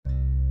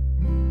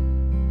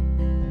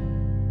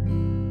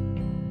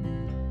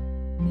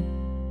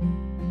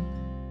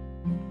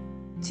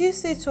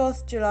Tuesday,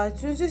 12th July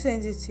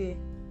 2022.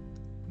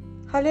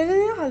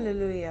 Hallelujah,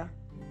 hallelujah.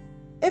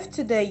 If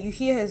today you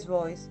hear his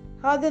voice,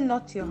 harden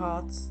not your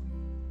hearts.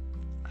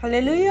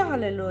 Hallelujah,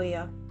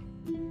 hallelujah.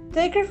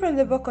 Taken from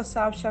the book of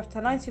Psalms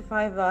chapter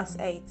 95 verse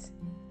 8.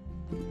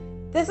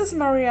 This is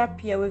Maria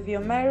Pia with your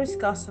Mary's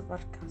Gospel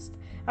podcast.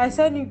 I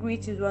send you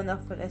greetings,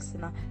 wonderful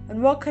listener,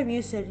 and welcome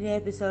you to the new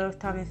episode of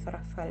Time for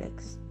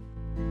Felix.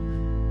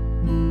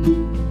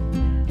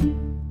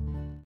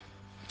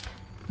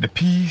 The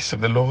peace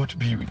of the Lord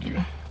be with you.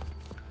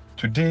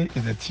 Today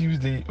is the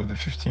Tuesday of the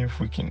 15th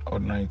week in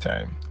Ordinary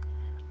Time.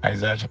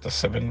 Isaiah chapter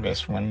 7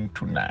 verse 1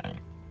 to 9.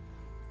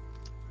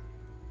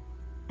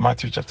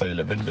 Matthew chapter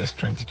 11 verse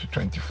 20 to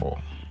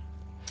 24.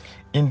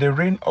 In the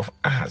reign of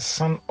Ahaz,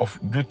 son of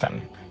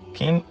Jotham,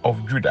 king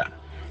of Judah,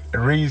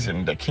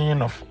 Rezin, the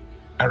king of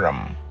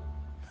Aram,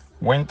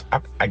 went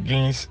up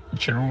against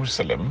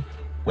Jerusalem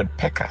with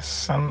Pekah,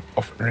 son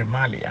of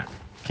Remaliah,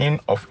 king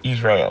of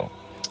Israel,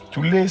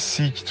 to lay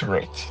siege to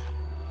it.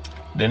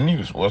 The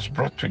news was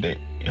brought to the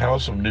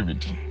house of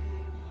David.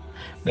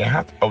 The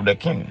heart of the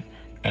king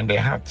and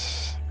the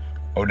hearts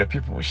of the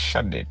people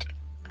shuddered,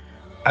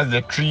 as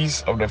the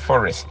trees of the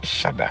forest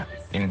shudder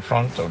in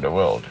front of the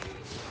world.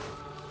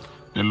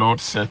 The Lord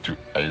said to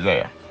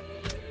Isaiah,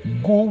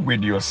 "Go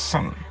with your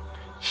son,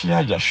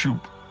 Shear-Jashub,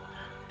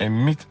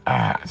 and meet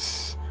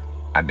us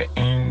at the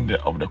end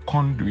of the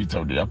conduit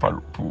of the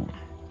upper pool.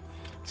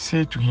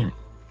 Say to him,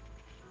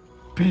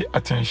 pay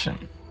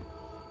attention.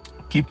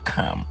 Keep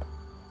calm,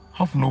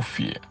 have no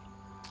fear,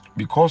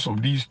 because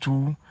of these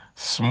two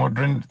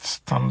smoldering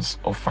stumps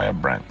of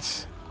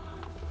firebrands.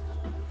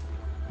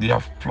 They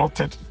have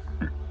plotted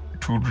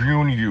to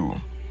ruin you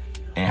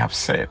and have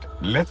said,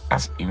 let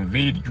us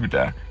invade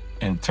Judah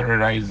and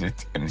terrorize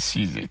it and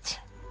seize it.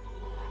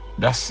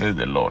 Thus says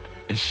the Lord,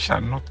 it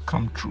shall not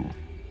come true.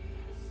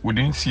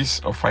 Within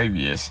 6 or 5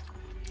 years,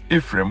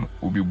 Ephraim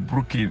will be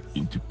broken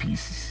into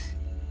pieces."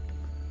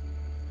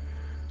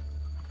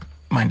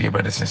 My dear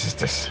brothers and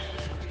sisters,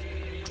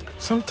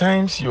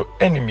 sometimes your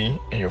enemy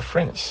and your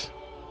friends,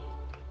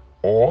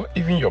 or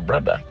even your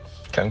brother,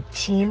 can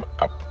team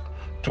up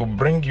to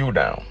bring you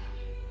down.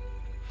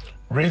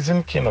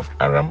 Rezin, king of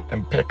Aram,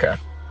 and Pekah,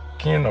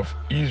 king of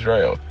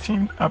Israel,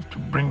 teamed up to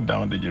bring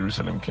down the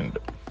Jerusalem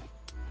kingdom.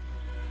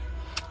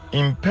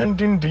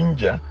 Impending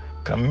danger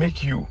can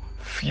make you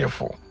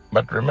fearful,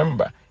 but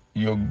remember,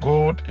 your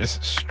God is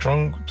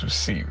strong to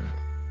save.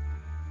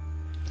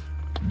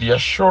 The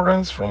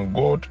assurance from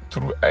God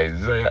through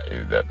Isaiah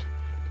is that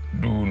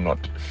do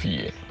not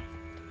fear.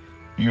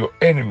 Your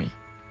enemy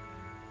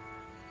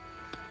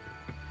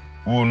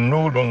will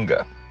no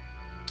longer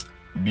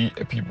be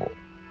a people.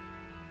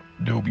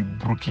 They will be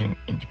broken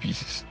into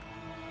pieces.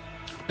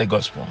 The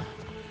gospel.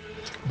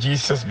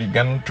 Jesus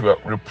began to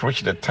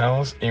reproach the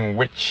towns in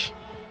which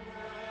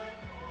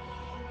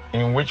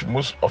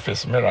most of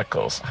his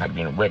miracles had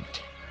been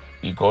worked,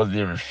 because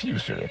they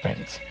refused to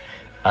repent.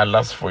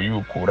 Alas for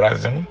you,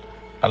 Chorazin!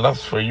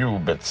 Alas for you,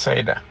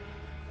 Bethsaida!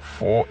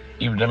 For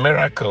if the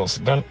miracles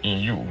done in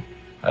you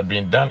had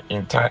been done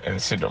in Tyre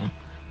and Sidon,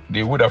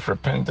 they would have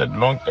repented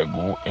long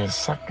ago in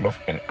sackcloth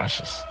and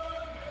ashes.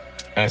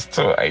 And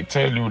still I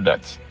tell you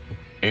that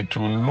it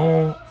will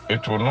not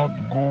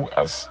go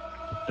as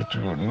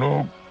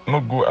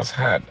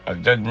hard as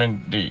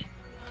judgment day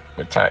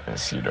with Tyre and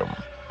Sidon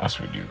as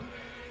with you.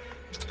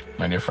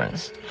 My dear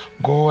friends,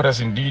 God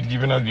has indeed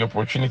given us the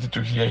opportunity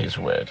to hear his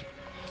word,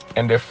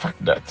 and the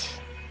fact that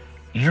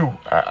you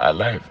are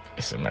alive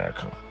is a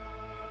miracle.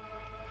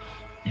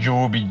 You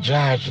will be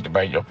judged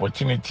by the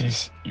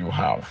opportunities you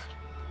have.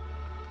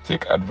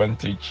 Take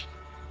advantage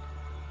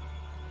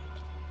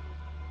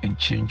and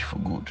change for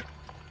good.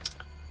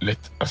 Let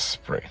us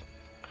pray.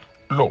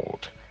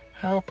 Lord,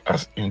 help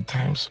us in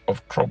times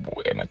of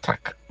trouble and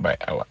attack by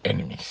our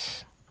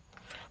enemies.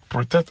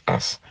 Protect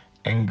us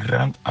and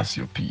grant us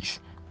your peace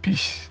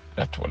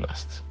that will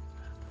last.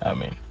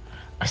 Amen.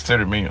 I still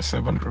remain your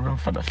servant,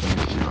 Reverend Father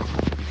Felix.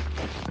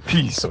 The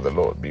peace of the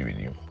Lord be with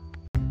you.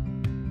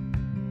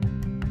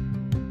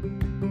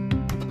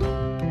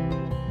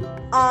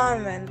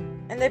 Amen.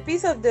 And the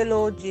peace of the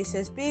Lord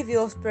Jesus be with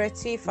your spirit,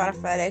 Father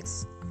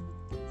Felix.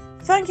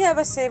 Thank you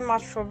ever so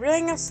much for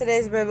bringing us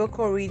today's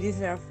biblical readings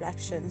and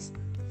reflections.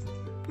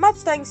 Much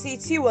thanks to you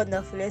two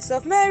wonderful listeners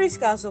of Mary's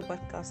Gospel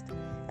podcast,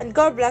 and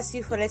God bless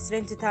you for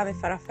listening to Time with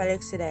Father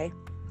Felix today.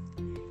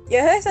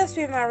 Your host has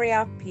been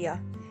Maria Pia,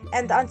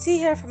 and until you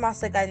hear from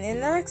us again in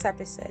the next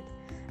episode,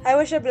 I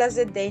wish a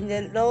blessed day in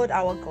the Lord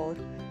our God,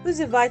 who's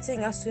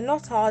inviting us to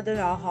not harden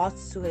our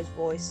hearts to his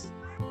voice.